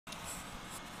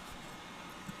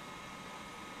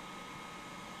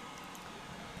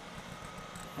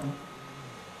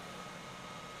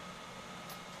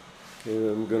Okay,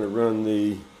 I'm going to run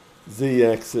the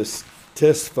Z-axis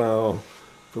test file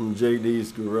from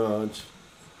JDsGarage.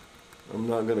 I'm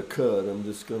not going to cut, I'm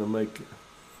just going to make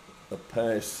a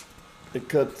pass. It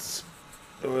cuts,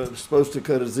 it's supposed to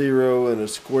cut a 0 and a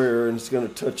square, and it's going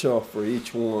to touch off for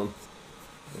each one.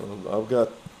 I've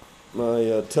got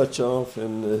my touch off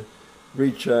and the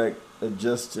retract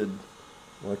adjusted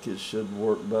like it should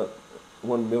work, about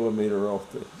 1 millimeter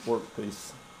off the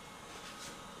workpiece.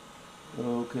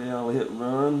 Okay, I'll hit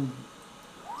run.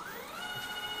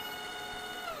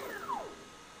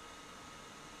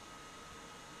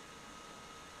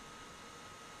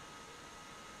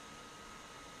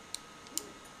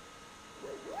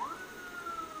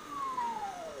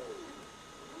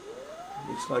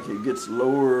 Looks like it gets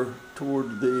lower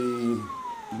toward the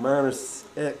minus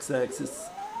x-axis,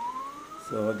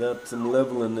 so I got some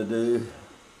leveling to do.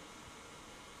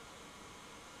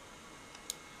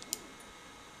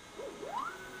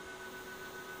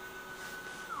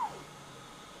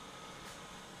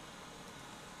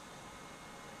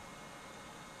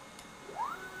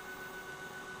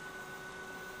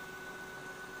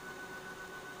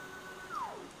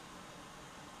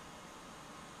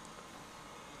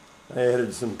 I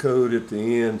added some code at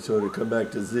the end so it'll come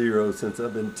back to 0. Since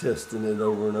I've been testing it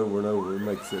over and over and over, it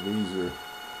makes it easier.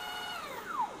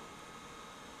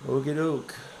 Okie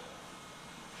doke.